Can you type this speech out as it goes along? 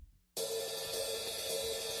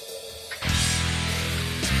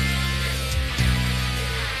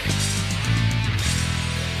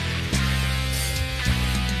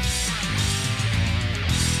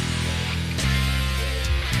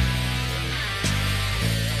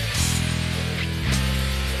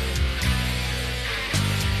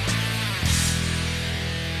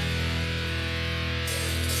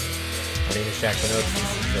My name is Jack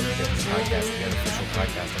Minogue. This is the podcast, the unofficial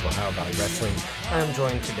podcast of Ohio Valley Wrestling. I'm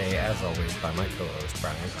joined today, as always, by my co-host,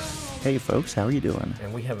 Brian. Hey, folks. How are you doing?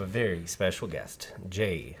 And we have a very special guest,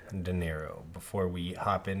 Jay Dinero. Before we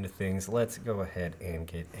hop into things, let's go ahead and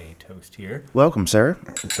get a toast here. Welcome, sir.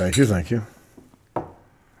 Thank you, thank you.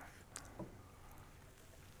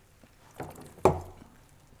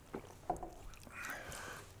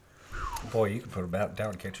 Boy, you can put about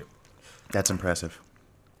down ketchup. That's impressive.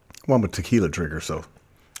 Well, I'm a tequila drinker, so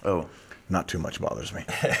Oh, not too much bothers me.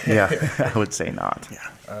 yeah. I would say not.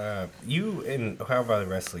 Yeah. You in Ohio Valley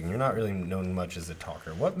Wrestling, you're not really known much as a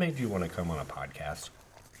talker. What made you want to come on a podcast?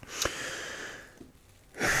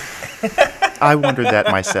 I wondered that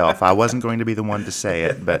myself. I wasn't going to be the one to say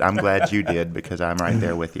it, but I'm glad you did because I'm right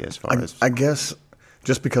there with you as far as... I guess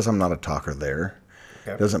just because I'm not a talker there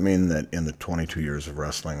Okay. doesn't mean that in the 22 years of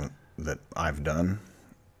wrestling that I've done,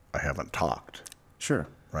 I haven't talked, Sure.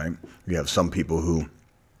 right? You have some people who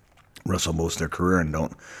wrestle most of their career and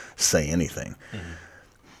don't say anything.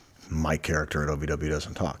 Mm-hmm. My character at OVW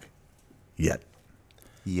doesn't talk yet.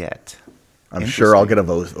 Yet. I'm sure I'll get a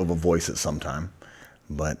voice at some time,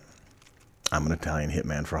 but I'm an Italian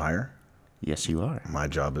hitman for hire. Yes, you are. My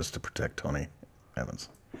job is to protect Tony Evans.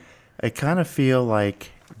 I kind of feel like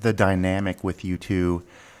the dynamic with you two,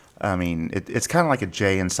 I mean, it's kind of like a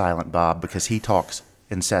Jay and Silent Bob because he talks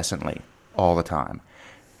incessantly all the time.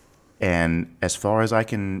 And as far as I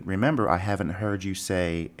can remember, I haven't heard you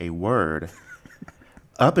say a word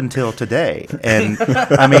up until today. And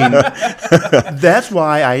I mean, that's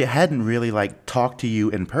why I hadn't really talked to you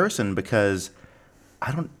in person because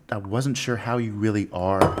I wasn't sure how you really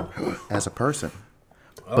are as a person.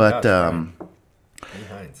 Oh, But gosh, Lee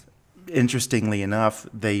Hines. interestingly enough,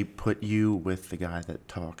 they put you with the guy that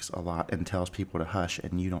talks a lot and tells people to hush,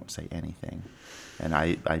 and you don't say anything. And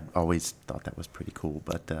I always thought that was pretty cool.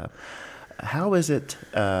 But how is it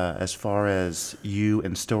as far as you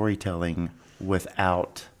and storytelling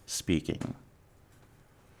without speaking?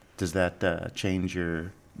 Does that change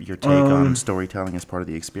your take on storytelling as part of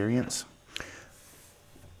the experience?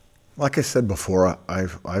 Like I said before,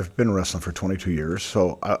 I've been wrestling for 22 years,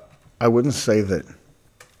 so I wouldn't say that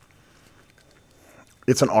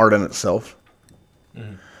it's an art in itself.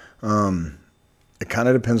 Mm-hmm. It kind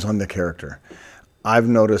of depends on the character. I've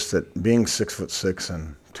noticed that being 6'6"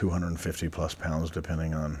 and 250 plus pounds,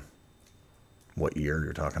 depending on what year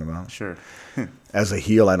you're talking about. Sure. As a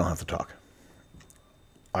heel, I don't have to talk.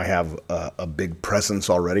 I have a big presence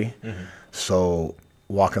already, so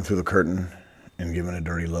walking through the curtain and giving a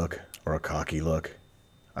dirty look or a cocky look,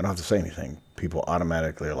 I don't have to say anything. People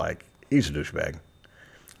automatically are like, he's a douchebag,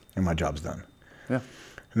 and my job's done. Yeah.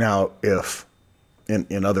 Now, if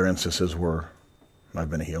in other instances where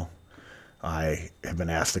I've been a heel, I have been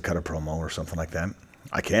asked to cut a promo or something like that,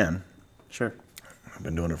 I can. Sure. I've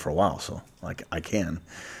been doing it for a while, so I can.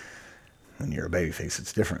 When you're a babyface,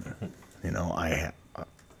 it's different. You know,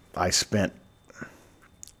 I spent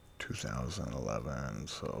 2011,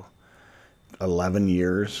 so 11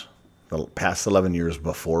 years, the past 11 years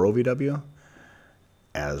before OVW,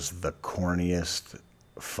 as the corniest,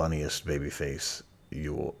 funniest babyface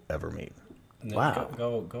you will ever meet. No, Wow.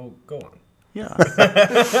 Go on. Yeah.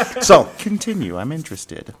 So, Continue. I'm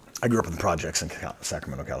interested. I grew up in the projects in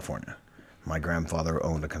Sacramento, California. My grandfather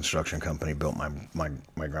owned a construction company, built my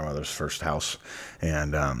grandmother's first house,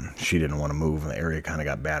 and she didn't want to move, and the area kind of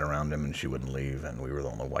got bad around him, and she wouldn't leave, and we were the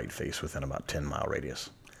only white face within about 10-mile radius.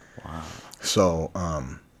 Wow. So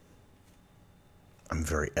I'm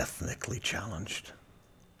very ethnically challenged.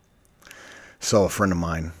 So a friend of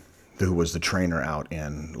mine who was the trainer out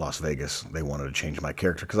in Las Vegas, they wanted to change my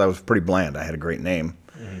character because I was pretty bland. I had a great name.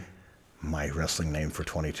 Mm-hmm. My wrestling name for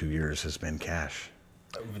 22 years has been Cash.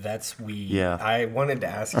 Yeah. I wanted to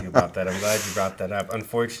ask you about that. I'm glad you brought that up.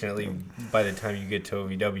 Unfortunately, by the time you get to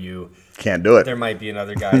OVW, Can't do it. there might be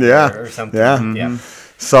another guy Yeah. there or something. Yeah. Yeah.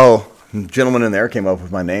 So the gentleman in there came up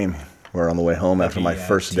with my name. We're on the way home after my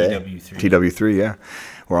first day. TW3. TW3, yeah.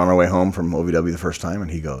 We're on our way home from OVW the first time,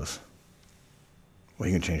 and he goes, "What are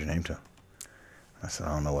you going to change your name to?" I said,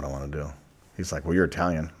 "I don't know what I want to do." He's like, "Well, you're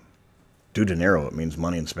Italian. Do Dinero. It means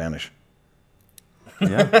money in Spanish."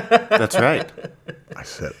 Yeah, that's right. I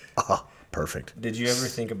said, perfect. Did you ever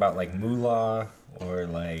think about moolah or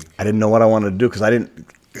I didn't know what I wanted to do because I didn't.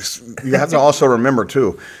 You have to also remember,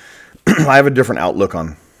 too, I have a different outlook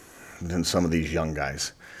than some of these young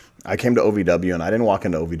guys. I came to OVW, and I didn't walk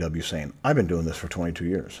into OVW saying, I've been doing this for 22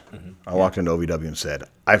 years. Mm-hmm. I walked into OVW and said,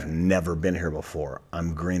 I've never been here before.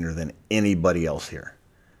 I'm greener than anybody else here.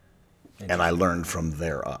 And I learned from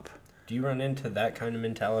there up. Do you run into that kind of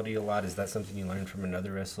mentality a lot? Is that something you learned from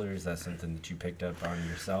another wrestler? Is that something that you picked up on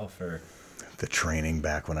yourself? Or the training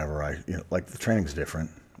back whenever like the training's different.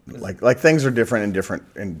 Like things are different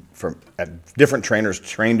different trainers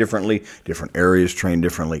train differently, different areas train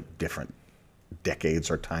differently, different decades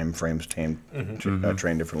or time frames train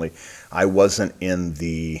differently. I wasn't in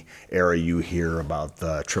the era you hear about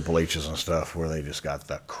the Triple H's and stuff where they just got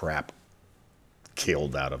the crap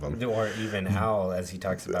killed out of them. Or even Al, as he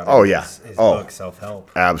talks about his book,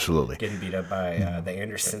 Self-Help. Absolutely. Getting beat up by the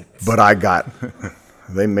Andersons. But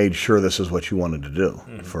they made sure this is what you wanted to do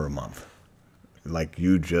for a month. Like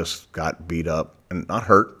you just got beat up and not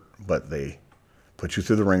hurt, but they put you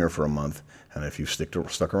through the ringer for a month. And if you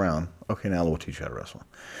stuck around, okay, now we'll teach you how to wrestle.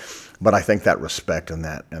 But I think that respect and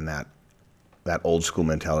that old school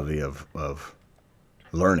mentality of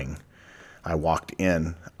learning, I walked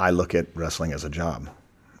in, I look at wrestling as a job.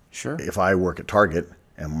 Sure. If I work at Target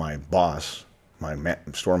and my boss, my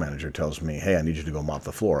store manager tells me, hey, I need you to go mop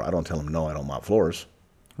the floor, I don't tell him, no, I don't mop floors.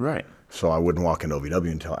 Right. So I wouldn't walk into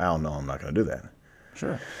OVW and tell Al, no, I'm not going to do that.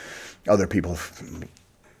 Sure. Other people,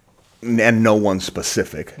 and no one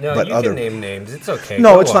specific. No, but you can name names. It's okay.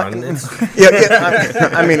 No, Go it's on.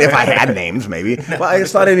 not. I mean, if I had names, maybe. Well,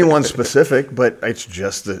 it's not anyone specific, but it's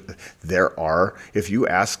just that there are. If you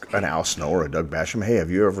ask an Al Snow or a Doug Basham, hey, have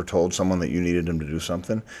you ever told someone that you needed them to do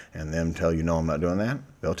something, and them tell you, no, I'm not doing that?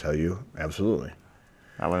 They'll tell you, absolutely.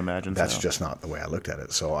 I would imagine That's so. just not the way I looked at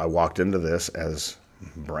it. So I walked into this as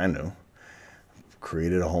brand new,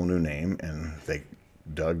 created a whole new name, and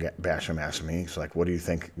Doug Basham asked me, he's like, what do you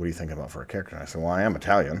think about for a character? And I said, well, I am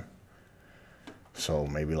Italian, so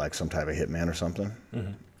maybe like some type of hitman or something.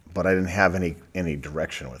 Mm-hmm. But I didn't have any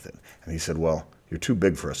direction with it. And he said, well, you're too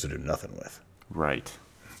big for us to do nothing with. Right.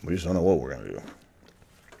 We just don't know what we're going to do.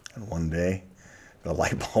 And one day, the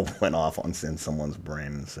light bulb went off in someone's brain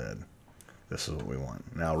and said, this is what we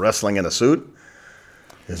want. Now, wrestling in a suit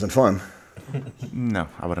isn't fun. No,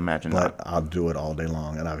 I would imagine But not. I'll do it all day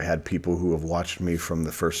long. And I've had people who have watched me from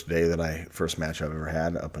the first match I've ever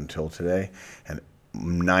had up until today. And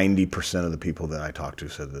 90% of the people that I talked to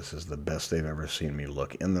said this is the best they've ever seen me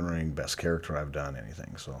look in the ring, best character I've done,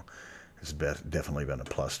 anything. So it's definitely been a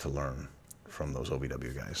plus to learn from those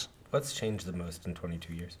OVW guys. What's changed the most in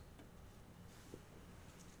 22 years?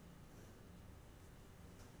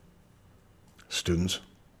 Students.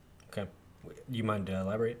 Okay. You mind to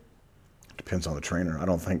elaborate? Depends on the trainer.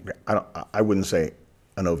 I wouldn't say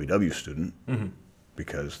an OVW student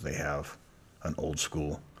because they have an old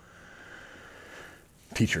school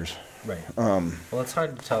teachers. Right. Well, it's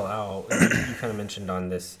hard to tell Al. You kind of mentioned on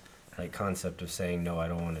this concept of saying no, I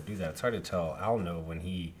don't want to do that. It's hard to tell Al no when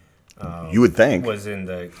he you would think was in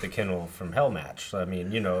the kennel from Hell match. I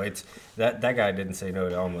mean, it's that guy didn't say no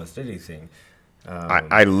to almost anything.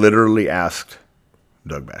 I literally asked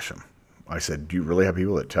Doug Basham. I said, do you really have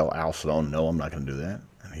people that tell Al Stone, no, I'm not going to do that?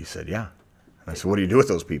 And he said, yeah. And I said, what do you do with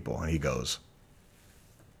those people? And he goes,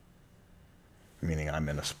 meaning I'm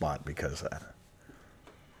in a spot because of that.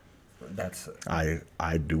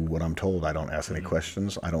 I do what I'm told. I don't ask any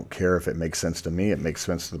questions. I don't care if it makes sense to me. It makes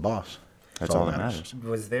sense to the boss. That's all that matters.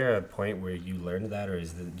 Was there a point where you learned that, or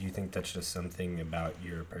do you think that's just something about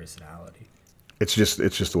your personality? It's just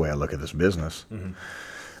the way I look at this business. Mm-hmm.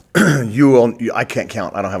 I can't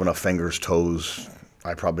count. I don't have enough fingers, toes.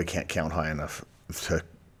 I probably can't count high enough to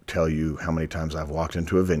tell you how many times I've walked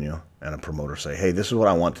into a venue and a promoter say, hey, this is what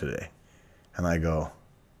I want today. And I go,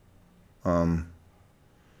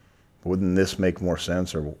 wouldn't this make more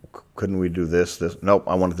sense? Or couldn't we do this? Nope,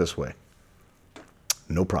 I want it this way.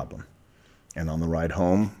 No problem. And on the ride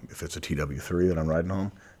home, if it's a TW3 that I'm riding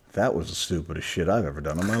home, that was the stupidest shit I've ever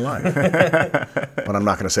done in my life. But I'm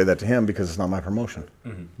not going to say that to him because it's not my promotion.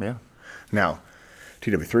 Mm-hmm. Yeah. Now,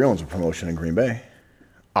 TW3 owns a promotion in Green Bay.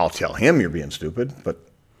 I'll tell him you're being stupid, but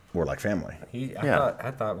we're like family.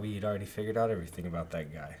 I thought we'd already figured out everything about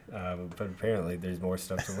that guy. But apparently there's more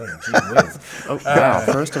stuff to learn. Gee whiz. Wow.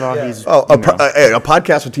 First of all, yeah. he's... A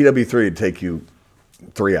podcast with TW3 would take you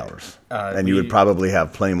 3 hours. And you would probably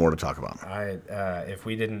have plenty more to talk about. If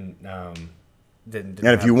we didn't and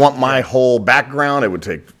if you want my whole background, it would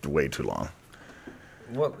take way too long.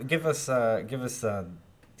 Well, give us. Let's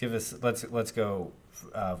go.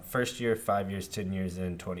 First year, 5 years, 10 years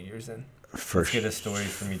in, 20 years in. Let's get a story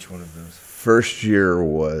from each one of those. First year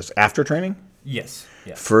was after training. Yes.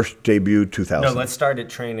 First debut 2000. No, let's start at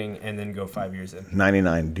training and then go 5 years in.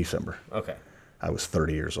 99 December. Okay. I was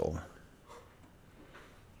 30 years old.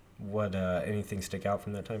 What anything stick out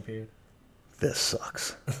from that time period? This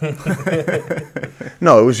sucks.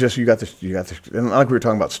 No, it was just you got this, and like we were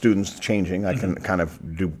talking about students changing, I can kind of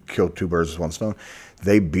kill two birds with one stone.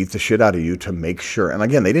 They beat the shit out of you to make sure, and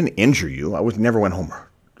again, they didn't injure you. I never went home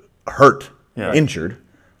hurt, injured.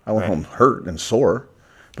 I went home hurt and sore,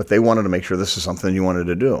 but they wanted to make sure this is something you wanted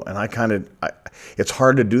to do. And it's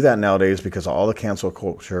hard to do that nowadays because of all the cancel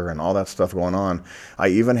culture and all that stuff going on. I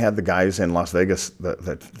even had the guys in Las Vegas,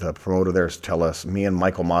 the promoter there, tell us, me and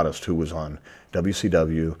Michael Modest, who was on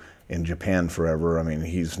WCW in Japan forever. I mean,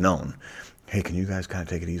 he's known. Hey, can you guys kind of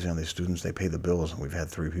take it easy on these students? They pay the bills, and we've had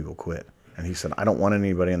 3 people quit. And he said, I don't want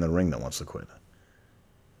anybody in the ring that wants to quit.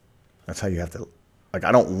 That's how you have to. Like,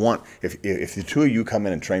 I don't want, if the 2 of you come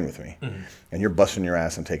in and train with me, and you're busting your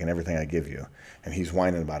ass and taking everything I give you, and he's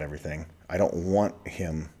whining about everything, I don't want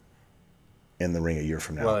him in the ring a year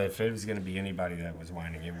from now. Well, if it was going to be anybody that was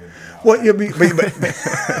whining, it would be. Well,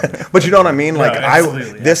 but you know what I mean? Like,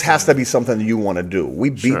 absolutely. Has to be something you want to do. We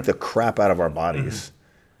beat the crap out of our bodies.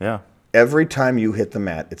 Yeah. Every time you hit the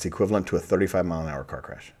mat, it's equivalent to a 35-mile-an-hour car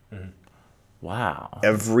crash. Wow.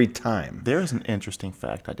 Every time. There's an interesting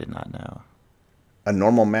fact I did not know. A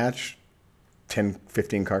normal match, 10,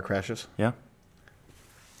 15 car crashes. Yeah.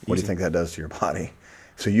 What do you think that does to your body?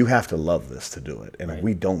 So you have to love this to do it. And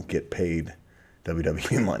we don't get paid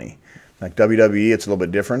WWE money. Like WWE, it's a little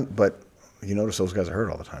bit different, but you notice those guys are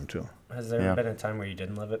hurt all the time too. Has there ever been a time where you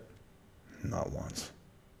didn't love it? Not once.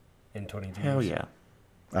 In 22 Hell years? yeah.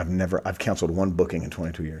 I've canceled 1 booking in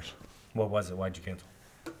 22 years. What was it? Why'd you cancel?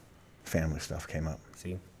 Family stuff came up.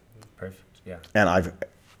 See? Perfect. Yeah. And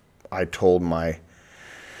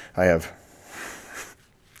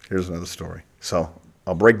here's another story. So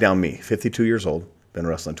I'll break down me. 52 years old, been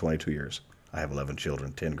wrestling 22 years. I have 11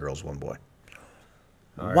 children, 10 girls, 1 boy.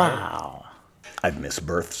 Wow. I've missed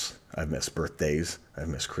births. I've missed birthdays. I've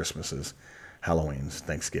missed Christmases, Halloweens,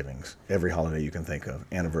 Thanksgivings, every holiday you can think of,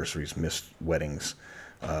 anniversaries, missed weddings,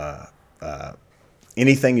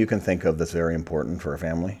 anything you can think of that's very important for a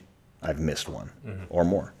family, I've missed one or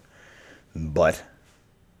more. But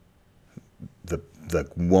the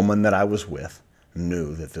woman that I was with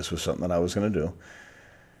knew that this was something that I was going to do,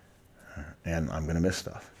 and I'm going to miss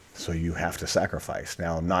stuff. So you have to sacrifice.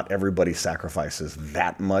 Now, not everybody sacrifices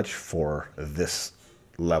that much for this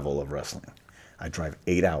level of wrestling. I drive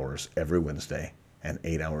 8 hours every Wednesday and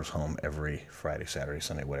 8 hours home every Friday, Saturday,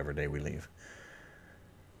 Sunday, whatever day we leave.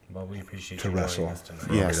 Well, we appreciate To you wrestle. joining us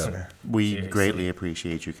tonight. Yes. We Seriously. greatly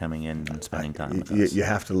appreciate you coming in and spending time with us. You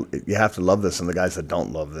have to love this, and the guys that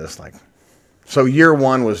don't love this, like, so year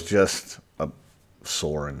 1 was just a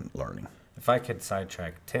sore and learning. If I could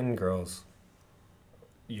sidetrack 10 girls,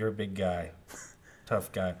 you're a big guy,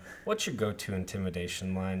 tough guy. What's your go-to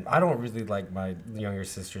intimidation line? I don't really like my younger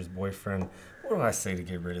sister's boyfriend. What do I say to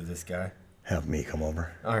get rid of this guy? Have me come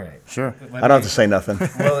over. All right. Sure. I don't have to say nothing.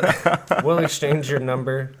 We'll exchange your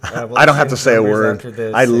number. I don't have to say a word. After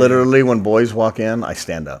this. I literally, when boys walk in, I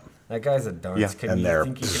stand up. That guy's a dunce. Yeah, Can and you they're-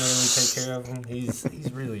 think you can really take care of him?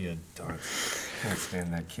 He's really a dunce. Can't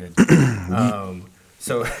stand that kid.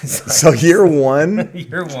 So year 1,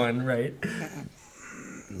 You're one, right?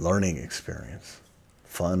 learning experience.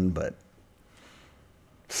 Fun, but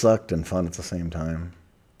sucked and fun at the same time.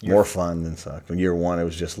 More fun than sucked. In year 1, it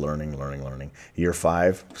was just learning. Year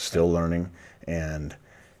 5, still learning and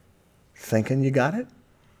thinking you got it.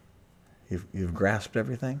 You've grasped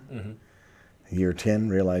everything. Mm-hmm. Year 10,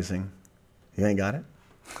 realizing you ain't got it.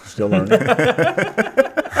 Still learning.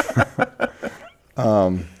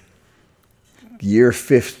 Year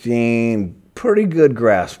 15, pretty good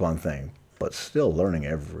grasp on things, but still learning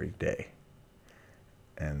every day.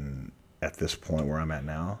 And at this point where I'm at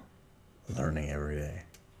now, learning every day.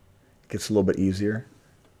 Gets a little bit easier,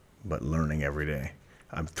 but learning every day.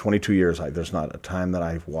 I'm 22 years. There's not a time that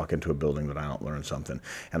I walk into a building that I don't learn something.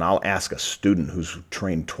 And I'll ask a student who's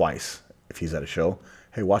trained twice, if he's at a show,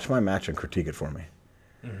 hey, watch my match and critique it for me.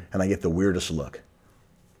 Mm-hmm. And I get the weirdest look.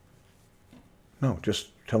 No, just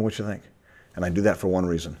tell me what you think. And I do that for one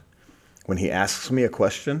reason. When he asks me a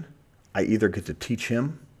question, I either get to teach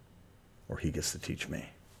him or he gets to teach me.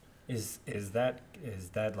 Is that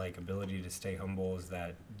like ability to stay humble? Is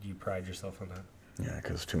that you pride yourself on that? Yeah,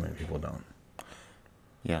 because too many people don't.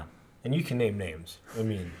 Yeah. And you can name names. I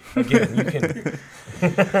mean, again, you can.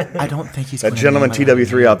 I don't think he's That gonna gentleman name my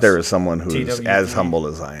TW3 out there names. is someone who's TW3. as humble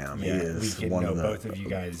as I am. Yeah, he is we can one know of the. both of you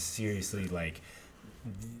guys seriously. Like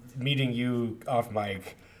meeting you off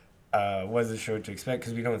mic wasn't sure what to expect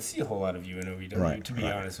because we don't see a whole lot of you in OVW. Right, to be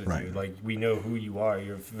right, honest with right. you, like we know who you are.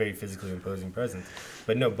 You're a very physically imposing presence.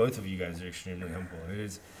 But no, both of you guys are extremely humble. It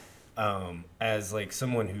is. As like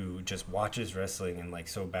someone who just watches wrestling and like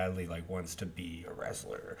so badly like wants to be a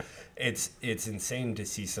wrestler, it's insane to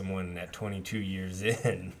see someone at 22 years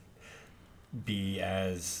in be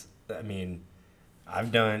as, I mean,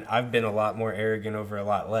 I've been a lot more arrogant over a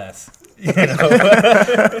lot less.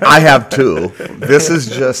 I have too. This is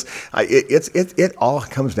just, it all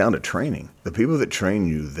comes down to training. The people that train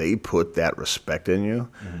you, they put that respect in you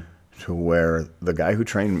to where the guy who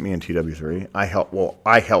trained me in TW3,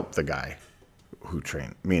 I helped the guy who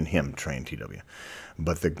trained me and him train TW,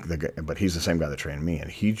 but he's the same guy that trained me, and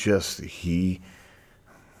he,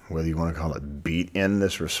 whether you want to call it, beat in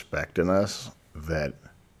this respect in us that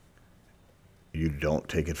you don't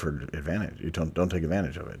take it for advantage. You don't take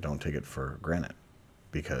advantage of it. Don't take it for granted,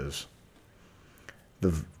 because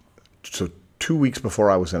so 2 weeks before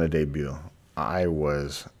I was going to debut, I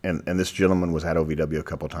was, and this gentleman was at OVW a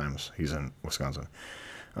couple times. He's in Wisconsin.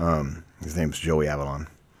 His name's Joey Avalon.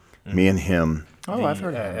 Me and him. Oh, I've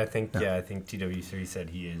heard of him. I think TW3 said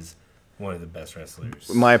he is one of the best wrestlers.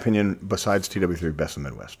 In my opinion, besides TW3, best in the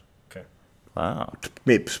Midwest. Okay. Wow.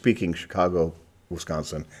 Speaking Chicago,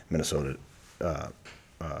 Wisconsin, Minnesota,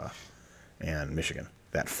 and Michigan.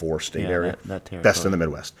 That 4-state area. That territory. Best in the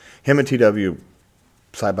Midwest. Him and TW,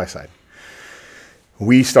 side by side.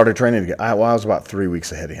 We started training together. I was about 3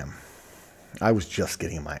 weeks ahead of him. I was just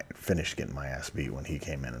finished getting my ass beat when he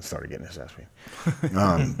came in and started getting his ass beat.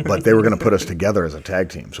 But they were going to put us together as a tag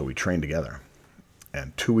team, so we trained together.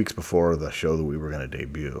 And 2 weeks before the show that we were going to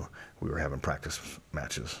debut, we were having practice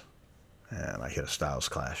matches. And I hit a Styles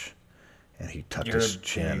Clash. And he tucked his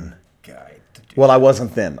chin. Guy to do Well, I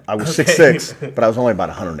wasn't then. I was 6'6", but I was only about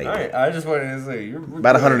 180. All right, I just wanted to say you're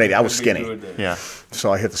About 180. I was skinny. Yeah.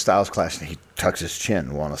 So I hit the Styles Clash, and he tucks his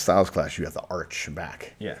chin. Well, on a Styles Clash, you have to arch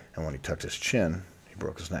back. Yeah. And when he tucked his chin, he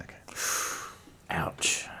broke his neck.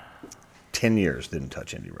 Ouch. 10 years didn't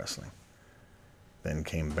touch indie wrestling. Then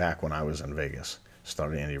came back when I was in Vegas,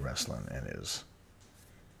 started indie wrestling, and is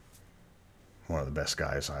one of the best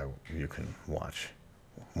guys you can watch.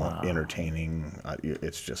 Wow. Entertaining.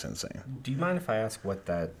 It's just insane. Do you mind if I ask what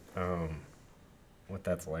that's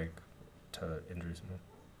like to injure someone?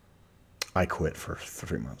 I quit for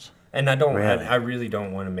 3 months. And I don't. Really? I really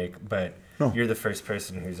don't want to make. But No. you're the first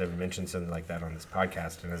person who's ever mentioned something like that on this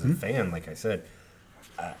podcast. And as a fan, like I said,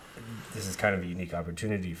 this is kind of a unique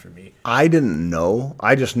opportunity for me. I didn't know.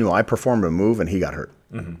 I just knew I performed a move and he got hurt.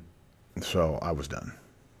 So I was done.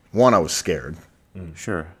 One, I was scared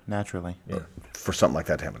Sure. Naturally. Yeah. for something like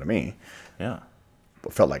that to happen to me. Yeah.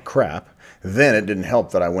 It felt like crap. Then it didn't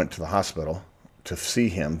help that I went to the hospital to see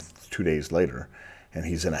him 2 days later, and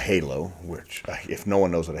he's in a halo, which if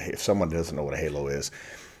someone doesn't know what a halo is,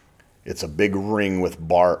 it's a big ring with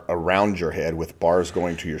bar around your head with bars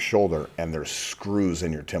going to your shoulder, and there's screws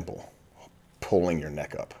in your temple pulling your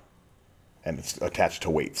neck up. And it's attached to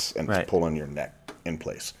weights, and Right. it's pulling your neck in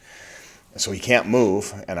place. So he can't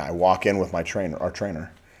move, and I walk in with our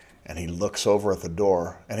trainer, and he looks over at the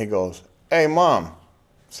door, and he goes, "Hey, Mom,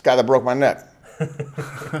 this guy that broke my neck."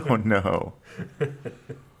 Oh, no.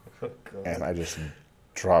 And I just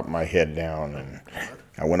dropped my head down, and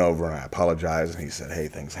I went over and I apologized, and he said, "Hey,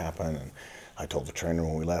 things happen." And I told the trainer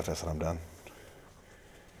when we left, I said, "I'm done."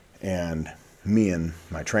 And me and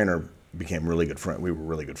my trainer became really good friends. We were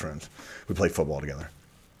really good friends. We played football together.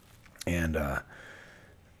 And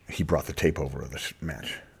he brought the tape over of this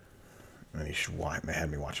match. And he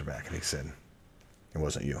had me watch it back, and he said, "It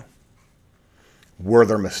wasn't you. Were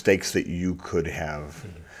there mistakes that you could have?"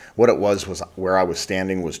 What it was where I was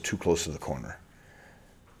standing was too close to the corner.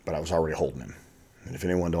 But I was already holding him. And if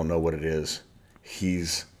anyone don't know what it is,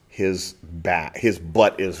 his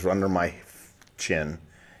butt is under my chin,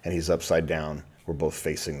 and he's upside down. We're both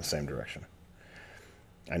facing the same direction.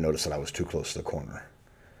 I noticed that I was too close to the corner.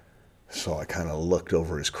 So I kind of looked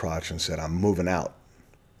over his crotch and said, "I'm moving out."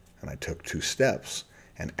 And I took 2 steps.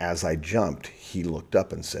 And as I jumped, he looked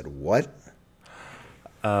up and said, "What?"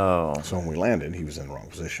 Oh. So when we landed, he was in the wrong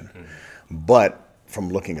position. But from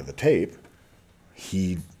looking at the tape,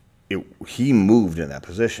 he moved in that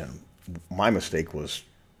position. My mistake was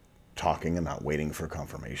talking and not waiting for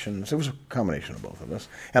confirmation. So it was a combination of both of us.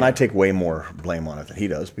 And I take way more blame on it than he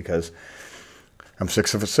does, because I'm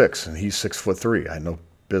 6'6" and he's 6'3". I had no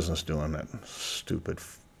business doing that stupid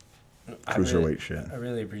cruiserweight shit. I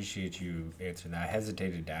really appreciate you answering that. I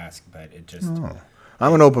hesitated to ask, but it just.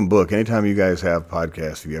 I'm an open book. Anytime you guys have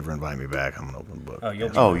podcasts, if you ever invite me back, I'm an open book. Oh,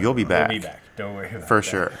 you'll be back. You'll be back. Don't worry about For that.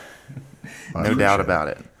 sure. I No doubt appreciate about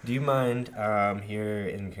it. Do you mind, here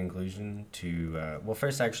in conclusion, well,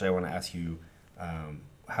 first, actually, I want to ask you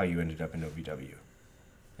how you ended up in OVW.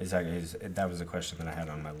 That was a question that I had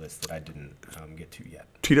on my list that I didn't get to yet.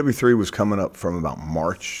 TW3 was coming up from about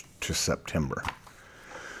March to September,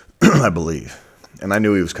 I believe. And I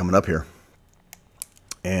knew he was coming up here.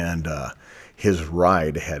 And his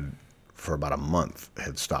ride had for about a month,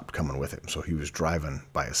 had stopped coming with him. So he was driving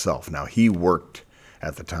by himself. Now, he worked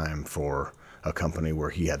at the time for a company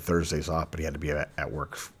where he had Thursdays off, but he had to be at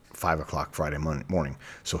work 5 o'clock Friday morning.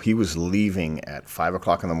 So he was leaving at 5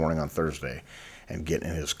 o'clock in the morning on Thursday and getting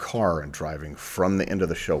in his car and driving from the end of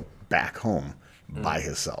the show back home by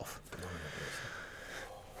himself.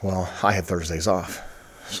 Well, I had Thursdays off.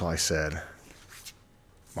 So I said,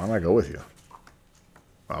 why don't I go with you?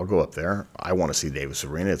 I'll go up there. I want to see Davis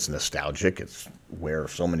Arena. It's nostalgic. It's where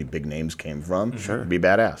so many big names came from. Sure. It'd be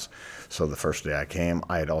badass. So the first day I came,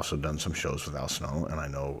 I had also done some shows with Al Snow, and I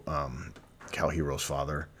know Cal Hero's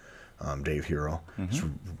father, Dave Hero. He's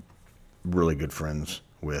really good friends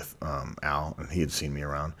with Al, and he had seen me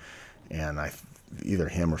around. And either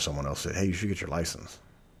him or someone else said, hey, you should get your license.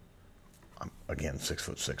 I'm, again,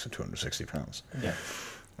 6'6" and 260 pounds. Yeah.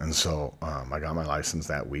 And so I got my license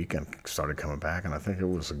that week and started coming back. And I think it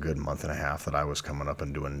was a good month and a half that I was coming up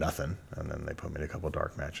and doing nothing. And then they put me in a couple of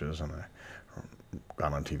dark matches. And I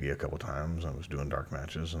got on TV a couple of times. I was doing dark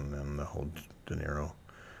matches. And then the whole Dinero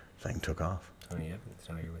thing took off. Oh, yeah.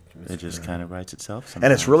 So you're with Mr. It just kind of writes itself sometimes.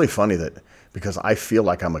 And it's really funny that because I feel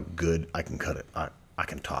like I can cut it. I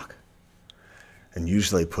can talk. And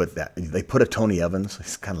usually they put a Tony Evans.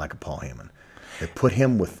 He's kind of like a Paul Heyman. They put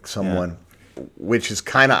him with someone... Yeah. Which is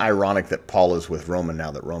kind of ironic that Paul is with Roman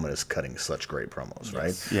now that Roman is cutting such great promos,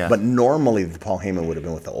 right? Yeah. But normally Paul Heyman would have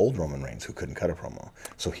been with the old Roman Reigns who couldn't cut a promo.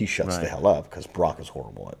 So he shuts the hell up because Brock is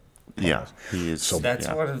horrible at promos. Yeah, he is. So that's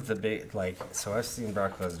one of the big, so I've seen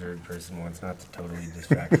Brock Lesnar in person once, not to totally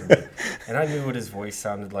distract from it. And I knew what his voice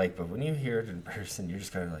sounded like, but when you hear it in person, you're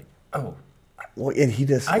just kind of like, oh. Well, and he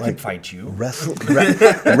just I could fight you.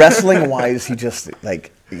 Wrestling wise, he just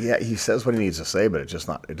he says what he needs to say, but it's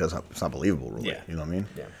not believable, really. Yeah. You know what I mean?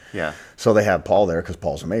 Yeah. Yeah, So they have Paul there because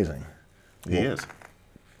Paul's amazing. he is.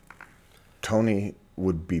 Tony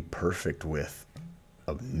would be perfect with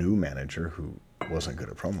a new manager who wasn't good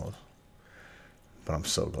at promos. But I'm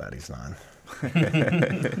so glad he's not.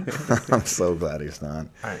 I'm so glad he's not.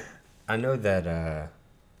 I know that.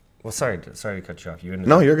 Well, sorry to cut you off. You're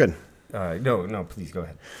good. No, please go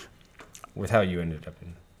ahead. With how you ended up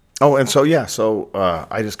in. Oh, and so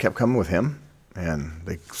I just kept coming with him, and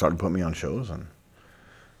they started putting me on shows, and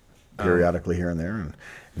periodically here and there, and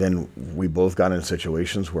then we both got in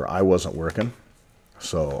situations where I wasn't working,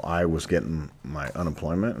 so I was getting my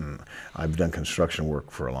unemployment, and I've done construction work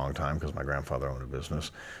for a long time because my grandfather owned a business,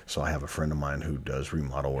 so I have a friend of mine who does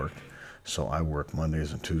remodel work, so I work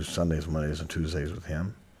Sundays, Mondays, and Tuesdays with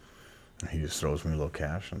him. He just throws me a little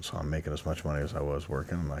cash, and so I'm making as much money as I was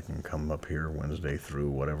working, and I can come up here Wednesday through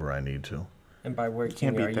whatever I need to. And by working,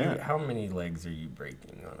 Can't beat that. how many legs are you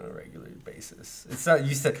breaking on a regular basis? It's not.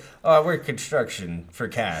 You said, "Oh, I work construction for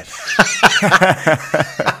cash."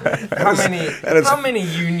 How many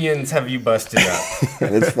unions have you busted up?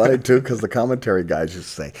 And it's funny too because the commentary guys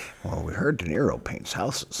just say, "Well, we heard Dinero paints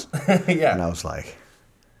houses," Yeah. and I was like,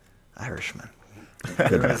 "Irishman."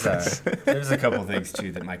 There's a couple things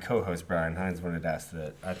too that my co-host Brian Hines wanted to ask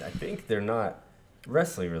that I think they're not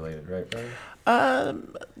wrestling related, right, Brian?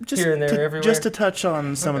 Just Here and there, everywhere? Just to touch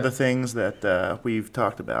on some of the things that we've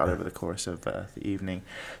talked about over the course of the evening.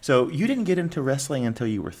 So you didn't get into wrestling until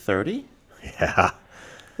you were 30? Yeah.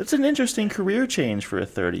 That's an interesting career change for a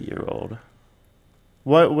 30-year-old.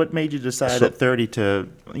 What made you decide at 30 to,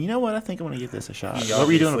 you know what, I think I'm going to give this a shot? He What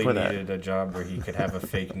were you doing obviously before that? needed a job where he could have a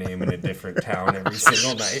fake name in a different town every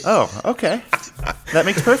single night. Oh, okay. That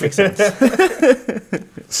makes perfect sense.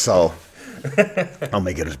 So I'll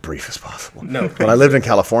make it as brief as possible. No, When I lived in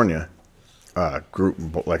California, like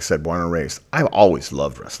I said, born and raised, I've always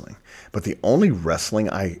loved wrestling. But the only wrestling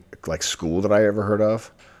school that I ever heard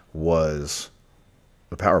of was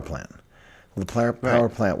the Power Plant. The power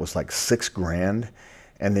plant was like $6,000,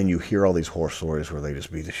 and then you hear all these horror stories where they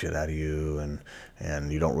just beat the shit out of you,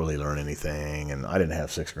 and you don't really learn anything. And I didn't have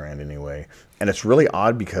 $6,000 anyway. And it's really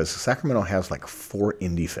odd because Sacramento has like 4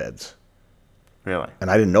 indie feds. Really?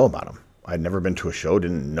 And I didn't know about them. I'd never been to a show,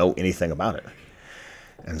 didn't know anything about it.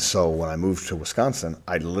 And so when I moved to Wisconsin,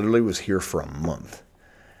 I literally was here for a month.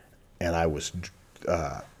 And I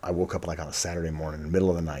woke up like on a Saturday morning, in the middle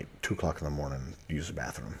of the night, 2 o'clock in the morning, to use the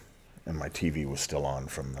bathroom. And my TV was still on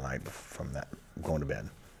from the night from that going to bed.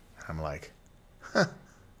 I'm like,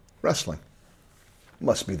 wrestling.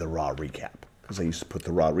 Must be the Raw recap. Because I used to put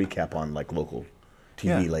the Raw recap on like local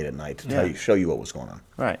TV late at night to show you what was going on.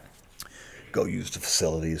 Right. Go use the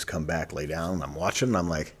facilities, come back, lay down, and I'm watching, and I'm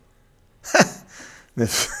like,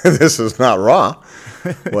 this is not Raw.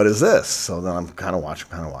 What is this? So then I'm kind of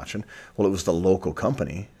watching. Well, it was the local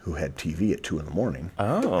company who had TV at 2 a.m.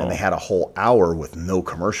 Oh. And they had a whole hour with no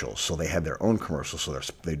commercials. So they had their own commercials. So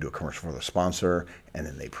they do a commercial for their sponsor, and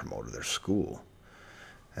then they promoted their school.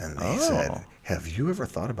 And they said, "Have you ever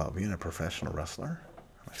thought about being a professional wrestler?"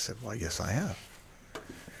 I said, "Well, yes, I have."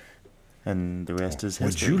 And the rest is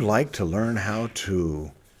Would history. you like to learn how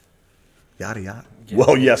to yada yada? Yeah.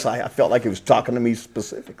 Well, yes, I felt like it was talking to me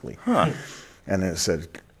specifically. Huh. And it said,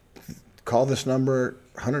 call this number,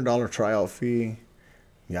 $100 tryout fee,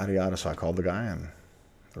 yada yada. So I called the guy, and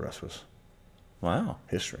the rest was Wow.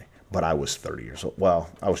 history. But I was 30 years old. Well,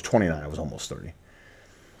 I was 29. I was almost 30.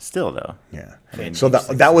 Still, though. Yeah. mean, So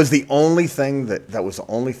that was the only thing that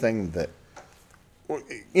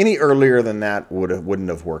any earlier than that wouldn't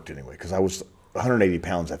have worked anyway, because I was 180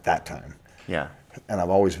 pounds at that time. Yeah. And I've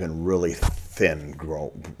always been really thin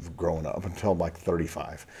growing up until like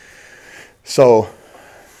 35. So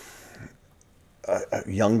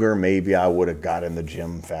younger, maybe I would have got in the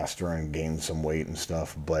gym faster and gained some weight and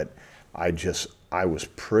stuff. But I was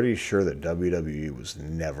pretty sure that WWE was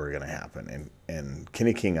never going to happen. And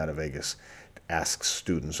Kenny King out of Vegas asks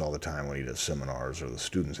students all the time when he does seminars, or the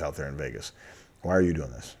students out there in Vegas, why are you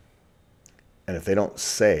doing this? And if they don't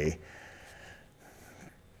say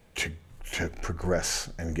to progress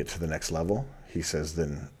and get to the next level, he says,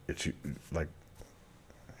 then it's like,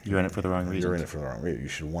 You're in it for the wrong reason. you're in it for the wrong reason. You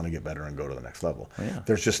should want to get better and go to the next level. Oh, yeah.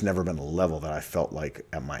 There's just never been a level that I felt like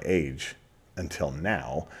at my age until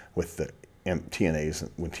now with the TNAs.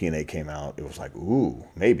 When TNA came out, it was like, ooh,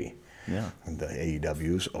 maybe. Yeah. And the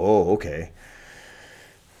AEWs, oh, okay.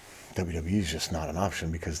 WWE is just not an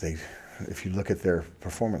option, because if you look at their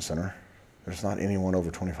performance center, there's not anyone over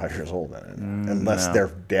 25 years old in it, unless no. their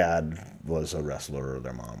dad was a wrestler or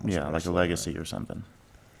their mom was Yeah, a like a wrestler. legacy or something.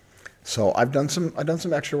 So I've done some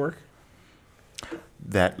extra work.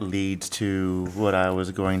 That leads to what I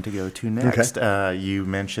was going to go to next. You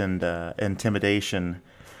mentioned intimidation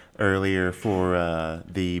earlier for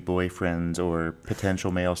the boyfriends or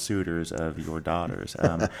potential male suitors of your daughters.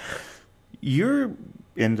 You're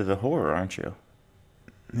into the horror, aren't you?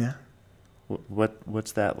 Yeah.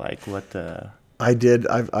 What's that like? What? I did.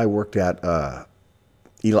 I worked at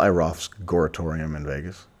Eli Roth's Goratorium in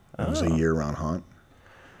Vegas. It was a year-round haunt.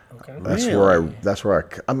 Okay. That's Really? where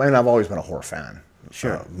I mean, I've always been a horror fan.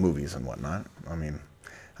 Sure. Movies and whatnot. I mean,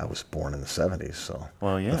 I was born in the 70s, so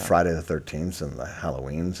Well, yeah. the Friday the 13th and the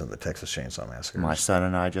Halloweens and the Texas Chainsaw Massacre. My son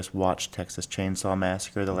and I just watched Texas Chainsaw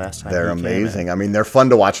Massacre the last time. They're he came in. amazing. I mean, they're fun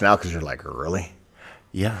to watch now because you're like, really?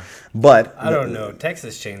 Yeah. But I don't know.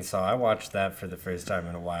 Texas Chainsaw, I watched that for the first time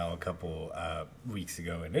in a while a couple weeks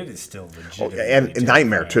ago, and it is still legit. and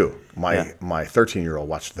Nightmare too. Yeah. My 13-year-old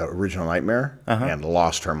watched the original Nightmare and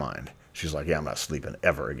lost her mind. She's like, "Yeah, I'm not sleeping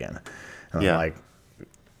ever again." And Yeah. I'm like,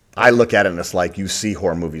 I look at it and it's like, you see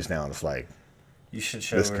horror movies now and it's like, You should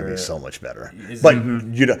show this her. could be so much better. Is- But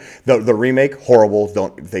you know, the remake, horrible.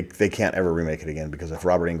 They can't ever remake it again, because if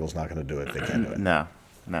Robert Englund's not going to do it, they can't do it.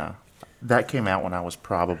 No. That came out when I was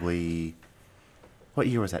probably, what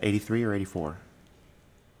year was that? 83 or 84?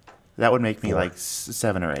 That would make me 4. like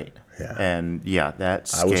 7 or 8. Yeah. And yeah,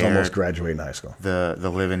 that I was almost scared graduating high school. the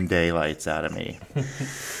living daylights out of me.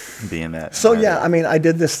 Being that. So yeah, I mean, I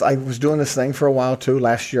did this. I was doing this thing for a while too.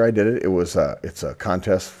 Last year I did it. It was it's a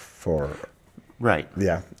contest for Right.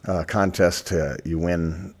 contest to you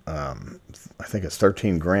win. I think it's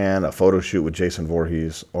 13 grand, a photo shoot with Jason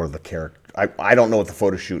Voorhees, or the character. I don't know what the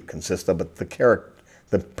photo shoot consists of, but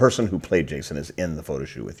the person who played Jason is in the photo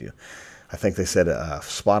shoot with you. I think they said a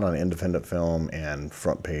spot on an independent film and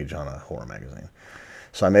front page on a horror magazine.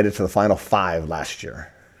 So I made it to the final 5 last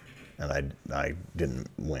year, and I didn't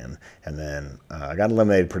win. And then I got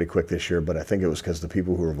eliminated pretty quick this year, but I think it was because the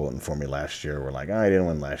people who were voting for me last year were like, I didn't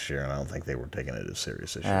win last year, and I don't think they were taking it as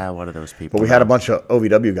serious this year. What are those people? But we had a bunch of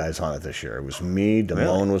OVW guys on it this year. It was me,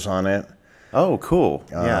 Damone was on it, Oh, cool.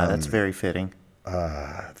 Yeah, that's very fitting.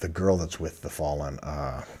 the girl that's with the Fallen,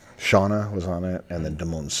 Shauna was on it, and then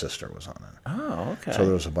Damone's sister was on it. Oh, okay. So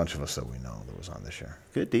there was a bunch of us that we know that was on this year.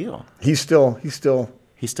 Good deal. He's still He's still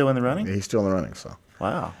in the running? in the running. So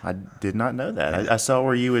Wow, I did not know that. I saw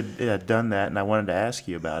where you had done that, and I wanted to ask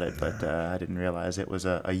you about it, but I didn't realize it was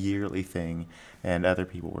a yearly thing, and other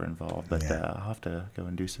people were involved. But I'll have to go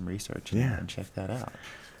and do some research and check that out.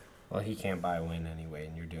 Well, he can't buy a win anyway,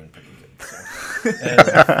 and you're doing pretty good. So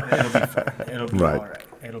it'll be fun. It'll be Right. all right.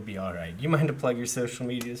 It'll be all right. You mind to plug your social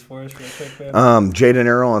medias for us real quick, man? Jay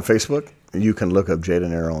Dinero on Facebook. You can look up Jay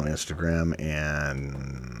Dinero on Instagram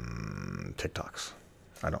and TikToks.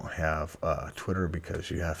 I don't have Twitter because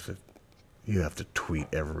you have to you have to tweet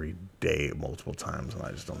every day multiple times, and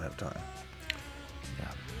I just don't have time.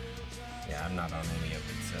 Yeah, I'm not on any of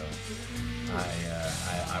it, so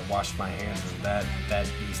I washed my hands of that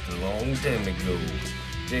beast a long time ago.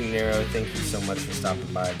 Dinero, thank you so much for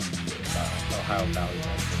stopping by the Ohio Valley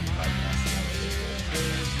Wrestling Podcast.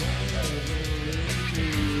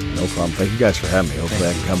 No problem. Thank you guys for having me. Hopefully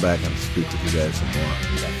I can come back and speak with you guys some more.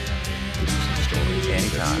 Give you some stories.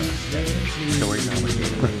 Anytime.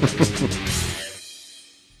 Storytelling.